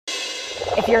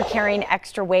If you're carrying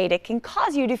extra weight, it can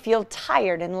cause you to feel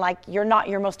tired and like you're not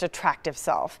your most attractive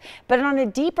self. But on a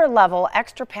deeper level,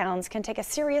 extra pounds can take a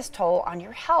serious toll on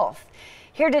your health.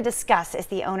 Here to discuss is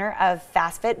the owner of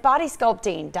Fit Body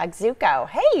Sculpting, Doug Zucco.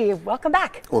 Hey, welcome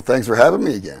back. Well, thanks for having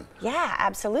me again. Yeah,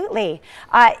 absolutely.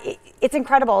 It's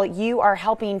incredible. You are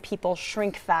helping people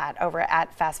shrink fat over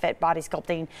at Fit Body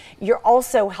Sculpting. You're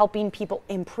also helping people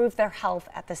improve their health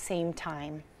at the same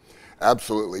time.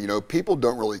 Absolutely. You know, people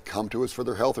don't really come to us for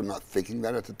their health. They're not thinking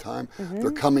that at the time.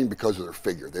 They're coming because of their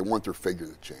figure. They want their figure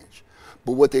to change.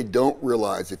 But what they don't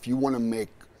realize, if you want to make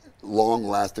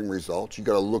long-lasting results, you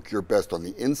got to look your best on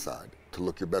the inside to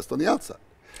look your best on the outside.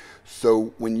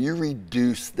 So when you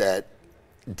reduce that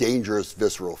dangerous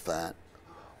visceral fat,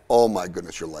 oh my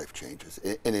goodness, your life changes,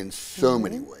 and in so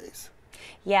many ways.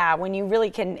 Yeah, when you really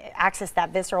can access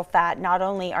that visceral fat, not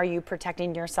only are you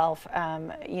protecting yourself,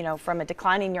 you know, from a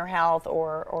decline in your health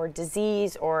or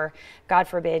disease or, God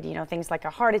forbid, you know, things like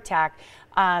a heart attack,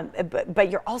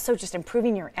 but you're also just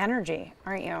improving your energy,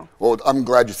 aren't you? Well, I'm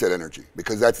glad you said energy,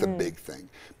 because that's the big thing.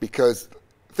 Because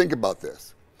think about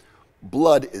this.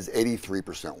 Blood is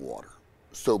 83% water.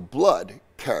 So blood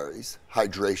carries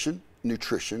hydration,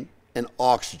 nutrition, and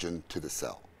oxygen to the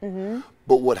cell.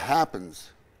 But what happens,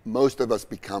 most of us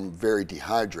become very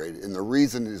dehydrated, and the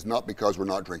reason is not because we're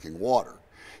not drinking water.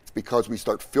 It's because we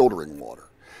start filtering water.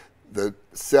 The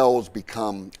cells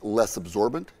become less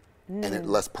absorbent and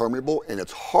less permeable, and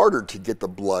it's harder to get the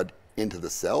blood into the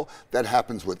cell. That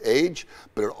happens with age,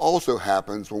 but it also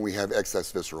happens when we have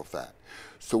excess visceral fat.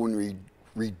 So when we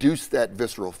reduce that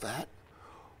visceral fat,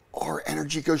 our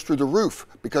energy goes through the roof,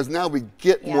 because now we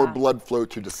get more blood flow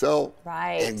to the cell,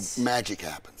 and magic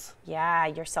happens. Yeah,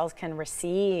 your cells can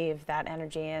receive that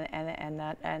energy and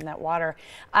that water.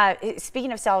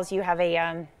 Speaking of cells, you have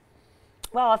a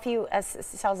few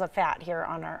cells of fat here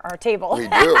on our table. We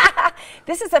do.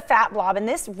 This is a fat blob, and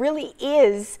this really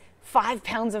is 5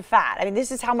 pounds of fat. I mean,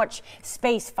 this is how much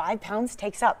space 5 pounds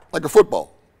takes up. Like a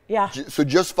football. Yeah. So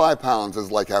just 5 pounds is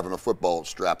like having a football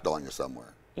strapped on you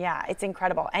somewhere. Yeah, it's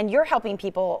incredible. And you're helping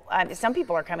people. Some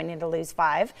people are coming in to lose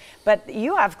 5, but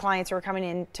you have clients who are coming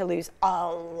in to lose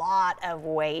a lot of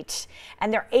weight,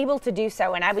 and they're able to do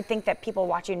so. And I would think that people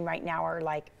watching right now are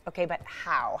like, okay, but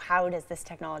how? How does this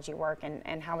technology work,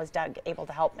 and how is Doug able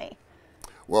to help me?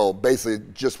 Well, basically,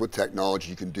 just with technology,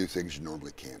 you can do things you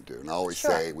normally can't do. And I always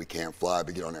say we can't fly,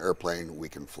 but get on an airplane, we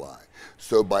can fly.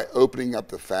 So by opening up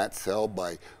the fat cell,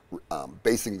 by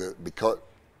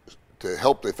to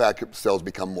help the fat cells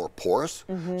become more porous,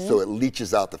 so it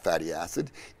leaches out the fatty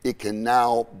acid, it can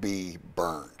now be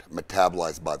burned,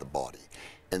 metabolized by the body.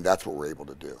 And that's what we're able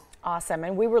to do. Awesome.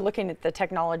 And we were looking at the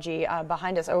technology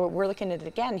behind us. Oh, we're looking at it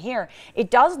again here. It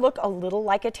does look a little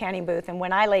like a tanning booth. And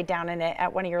when I laid down in it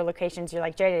at one of your locations, you're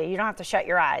like, JJ, you don't have to shut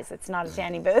your eyes. It's not a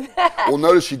tanning booth. Well,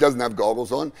 notice she doesn't have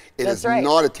goggles on. It is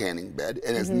not a tanning bed,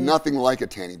 and it's nothing like a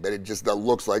tanning bed. It just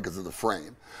looks like it's in the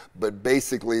frame. But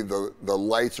basically, the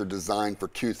lights are designed for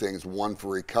 2 things. One,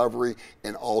 for recovery,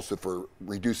 and also for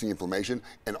reducing inflammation,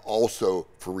 and also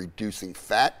for reducing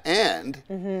fat and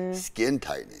skin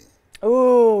tightening.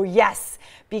 Oh, yes,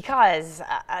 because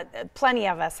plenty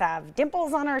of us have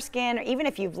dimples on our skin. Or even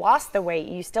if you've lost the weight,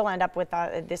 you still end up with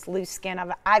this loose skin.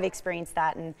 I've experienced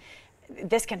that, and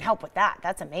this can help with that.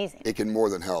 That's amazing. It can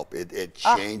more than help. It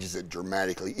changes it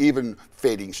dramatically. Even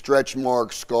fading stretch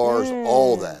marks, scars,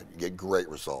 all that. You get great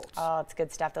results. Oh, it's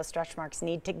good stuff. Those stretch marks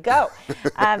need to go.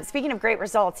 Speaking of great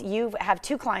results, you have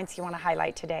 2 clients you want to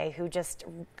highlight today who just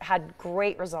had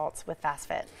great results with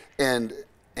FastFit.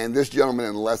 And this gentleman,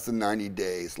 in less than 90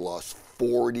 days, lost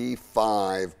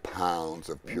 45 pounds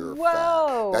of pure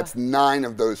fat. That's 9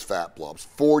 of those fat blobs,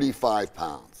 45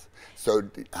 pounds. So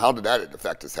how did that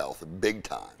affect his health? Big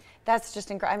time. That's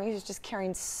just incredible. I mean, he was just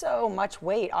carrying so much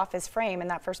weight off his frame in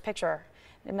that first picture.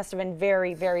 It must have been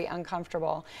very, very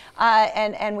uncomfortable.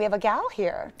 And we have a gal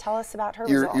here. Tell us about her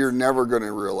results. You're never going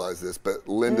to realize this, but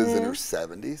Linda's in her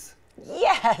 70s.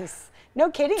 Yes. No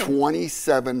kidding.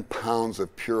 27 pounds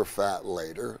of pure fat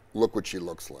later. Look what she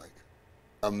looks like.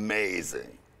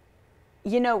 Amazing.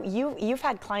 You know, you've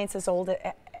had clients as old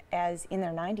as in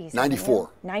their 90s. 94.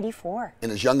 94. And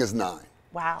as young as 9.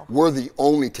 Wow. We're the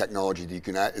only technology that you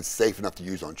can add. It's safe enough to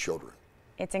use on children.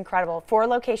 It's incredible. 4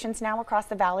 locations now across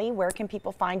the valley. Where can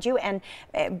people find you? And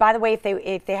by the way,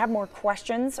 if they have more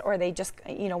questions or they just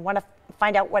want to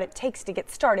find out what it takes to get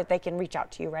started, they can reach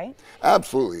out to you, right?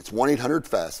 Absolutely. It's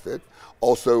 1-800-FASTFIT.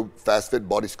 Also,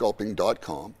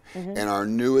 fastfitbodysculpting.com. And our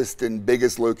newest and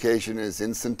biggest location is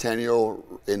in Centennial,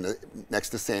 next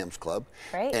to Sam's Club.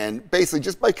 Great. And basically,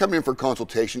 just by coming in for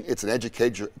consultation, it's an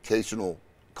educational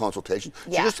consultation.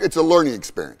 So Yeah. it's a learning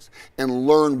experience, and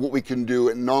learn what we can do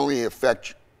and not only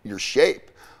affect your shape,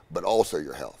 but also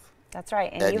your health. That's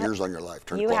right. And Add years on your life.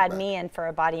 Turn the you clock had back. me in for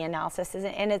a body analysis,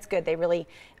 and it's good. They really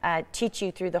teach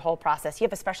you through the whole process. You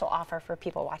have a special offer for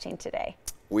people watching today.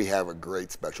 We have a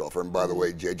great special offer. And by the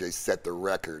way, JJ set the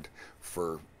record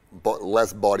for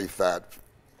less body fat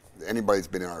anybody's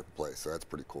been in our place, so that's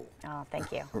pretty cool. Oh,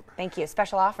 thank you. Thank you.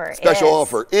 Special offer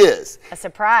is a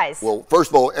surprise. Well, first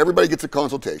of all, everybody gets a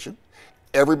consultation.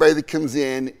 Everybody that comes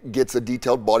in gets a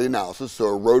detailed body analysis, so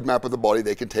a roadmap of the body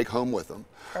they can take home with them.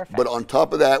 Perfect. But on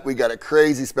top of that, we got a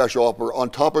crazy special offer. On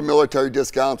top of military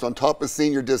discounts, on top of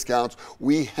senior discounts,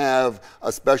 we have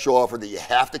a special offer that you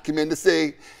have to come in to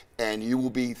see, and you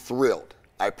will be thrilled.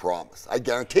 I promise. I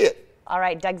guarantee it. All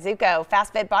right, Doug Zuko,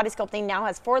 Fast Fit Body Sculpting now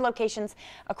has 4 locations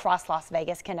across Las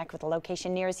Vegas. Connect with a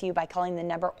location nearest you by calling the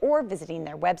number or visiting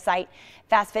their website.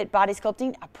 Fast Fit Body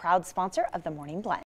Sculpting, a proud sponsor of the Morning Blend.